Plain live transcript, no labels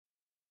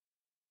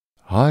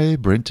Hi,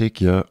 BrenTech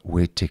here,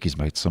 where tech is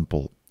made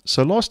simple.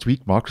 So last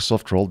week,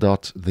 Microsoft rolled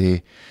out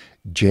their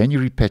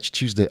January Patch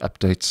Tuesday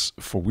updates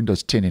for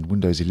Windows 10 and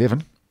Windows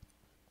 11.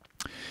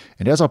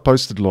 And as I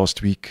posted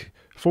last week,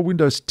 for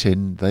Windows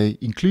 10, they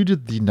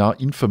included the now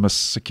infamous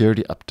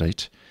security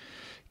update,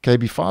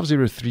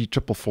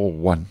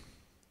 KB5034441,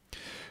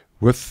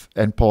 with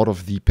and part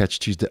of the Patch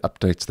Tuesday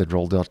updates that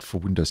rolled out for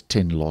Windows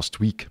 10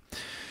 last week.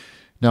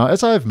 Now,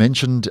 as I have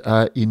mentioned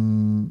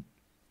in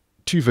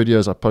two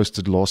videos I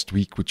posted last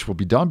week, which will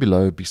be down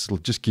below because it'll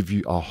just give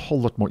you a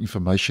whole lot more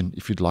information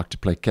if you'd like to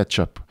play catch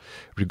up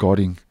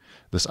regarding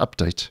this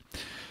update.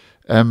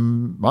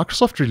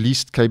 Microsoft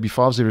released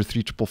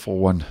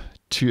KB5034441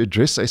 to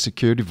address a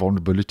security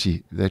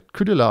vulnerability that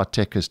could allow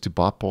attackers to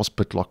bypass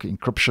BitLocker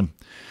encryption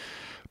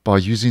by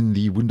using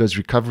the Windows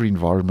recovery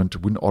environment,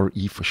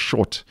 WinRE for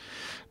short.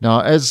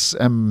 Now, as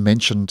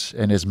mentioned,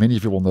 and as many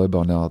of you will know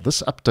by now,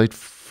 this update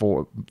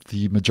for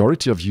the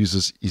majority of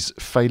users is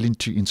failing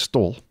to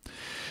install.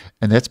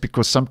 And that's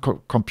because some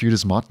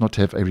computers might not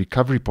have a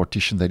recovery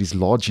partition that is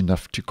large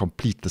enough to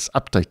complete this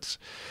update.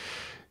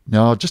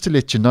 Now, just to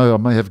let you know, I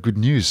may have good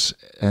news,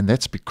 and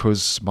that's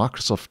because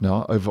Microsoft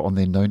now, over on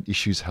their Known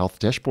Issues Health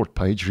dashboard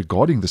page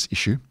regarding this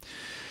issue,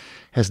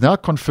 has now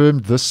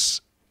confirmed this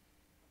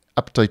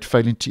update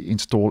failing to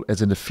install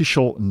as an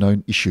official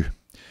known issue.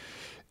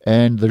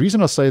 And the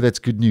reason I say that's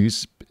good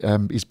news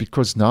is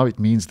because now it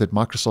means that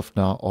Microsoft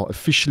now are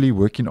officially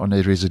working on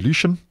a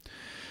resolution,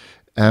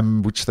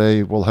 which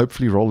they will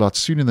hopefully roll out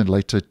sooner than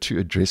later to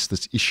address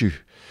this issue.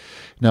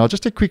 Now,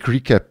 just a quick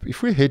recap.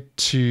 If we head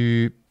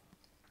to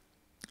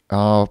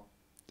our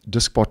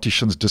disk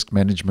partitions, disk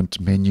management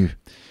menu,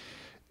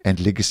 and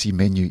legacy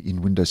menu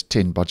in Windows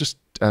 10 by just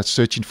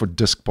searching for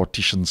disk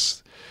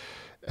partitions,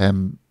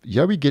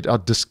 here we get our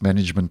disk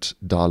management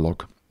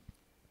dialog.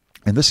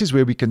 And this is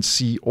where we can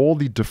see all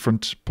the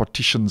different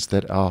partitions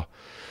that our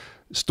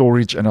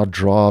storage and our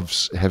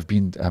drives have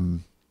been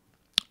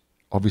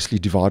obviously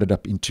divided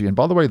up into. And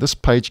by the way, this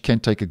page can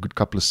take a good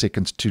couple of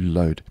seconds to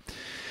load.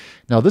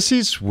 Now, this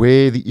is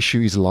where the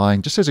issue is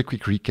lying. Just as a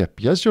quick recap,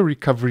 here's your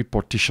recovery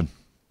partition.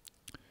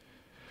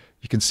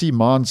 You can see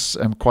mine's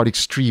quite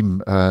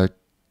extreme.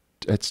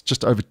 It's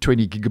just over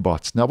 20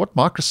 gigabytes. Now, what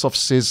Microsoft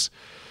says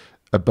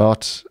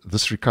about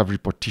this recovery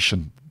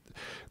partition,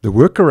 the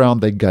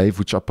workaround they gave,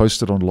 which I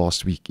posted on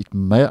last week, it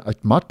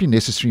might be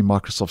necessary,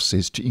 Microsoft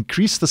says, to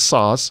increase the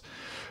size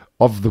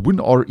of the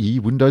WinRE,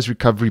 Windows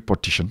Recovery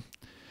Partition,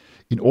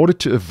 in order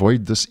to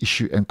avoid this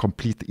issue and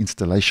complete the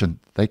installation.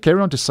 They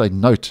carry on to say,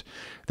 note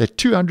that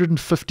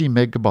 250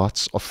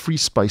 megabytes of free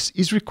space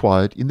is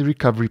required in the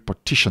recovery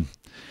partition.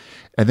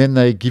 And then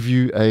they give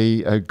you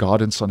a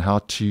guidance on how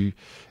to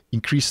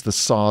increase the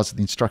size,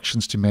 the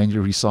instructions to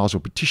manually resize your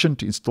partition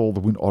to install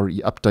the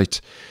WinRE update.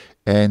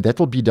 And that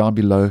will be down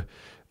below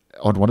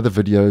on one of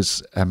the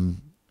videos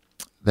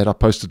that I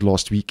posted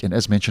last week. And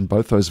as mentioned,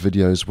 both those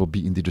videos will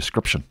be in the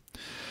description.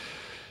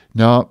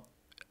 Now,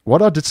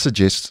 what I did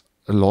suggest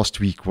last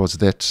week was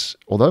that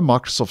although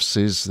Microsoft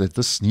says that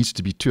this needs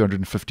to be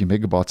 250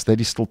 megabytes,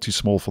 that is still too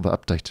small for the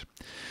update.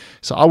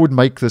 So I would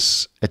make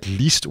this at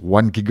least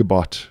 1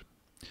 gigabyte.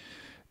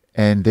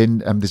 And then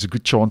there's a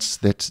good chance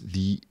that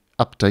the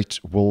update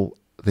will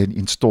then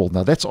install.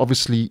 Now, that's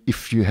obviously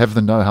if you have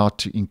the know-how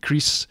to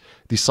increase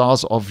the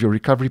size of your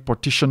recovery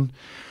partition.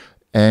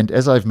 And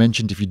as I've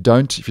mentioned, if you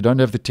don't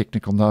have the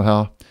technical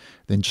know-how,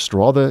 then just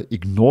rather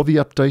ignore the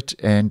update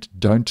and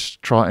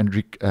don't try and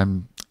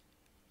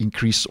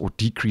increase or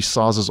decrease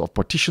sizes of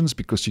partitions,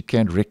 because you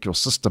can wreck your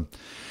system.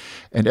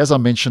 And as I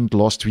mentioned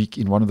last week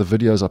in one of the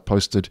videos I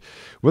posted,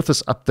 with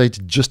this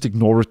update, just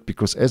ignore it,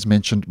 because as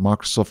mentioned,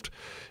 Microsoft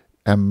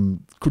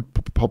could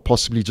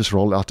possibly just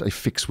roll out a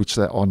fix, which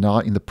they are now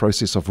in the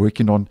process of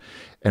working on.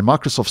 And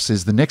Microsoft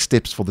says the next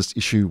steps for this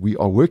issue, we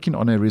are working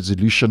on a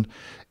resolution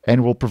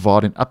and will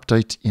provide an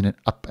update in an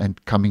up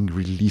and coming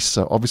release.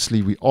 So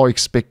obviously we are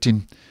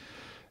expecting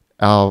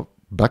our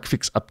bug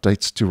fix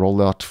updates to roll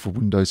out for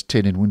Windows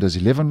 10 and Windows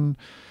 11.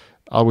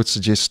 I would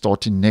suggest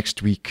starting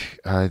next week,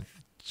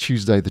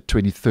 Tuesday the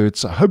 23rd.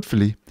 So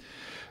hopefully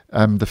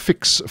the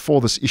fix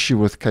for this issue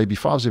with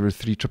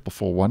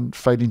KB5034441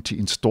 failing to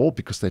install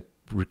because that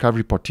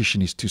recovery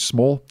partition is too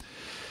small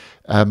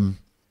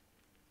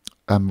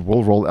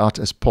will roll out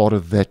as part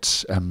of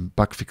that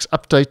bug fix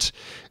update.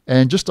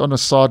 And just on a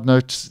side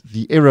note,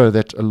 the error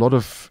that a lot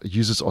of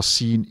users are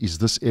seeing is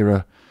this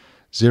error,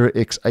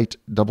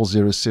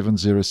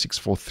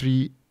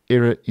 0x800700643,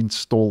 error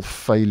install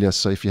failure.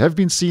 So if you have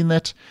been seeing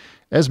that,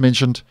 as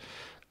mentioned,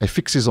 a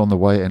fix is on the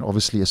way, and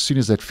obviously as soon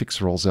as that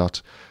fix rolls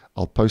out,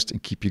 I'll post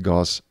and keep you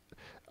guys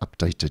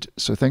updated.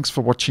 So thanks for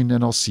watching,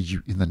 and I'll see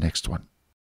you in the next one.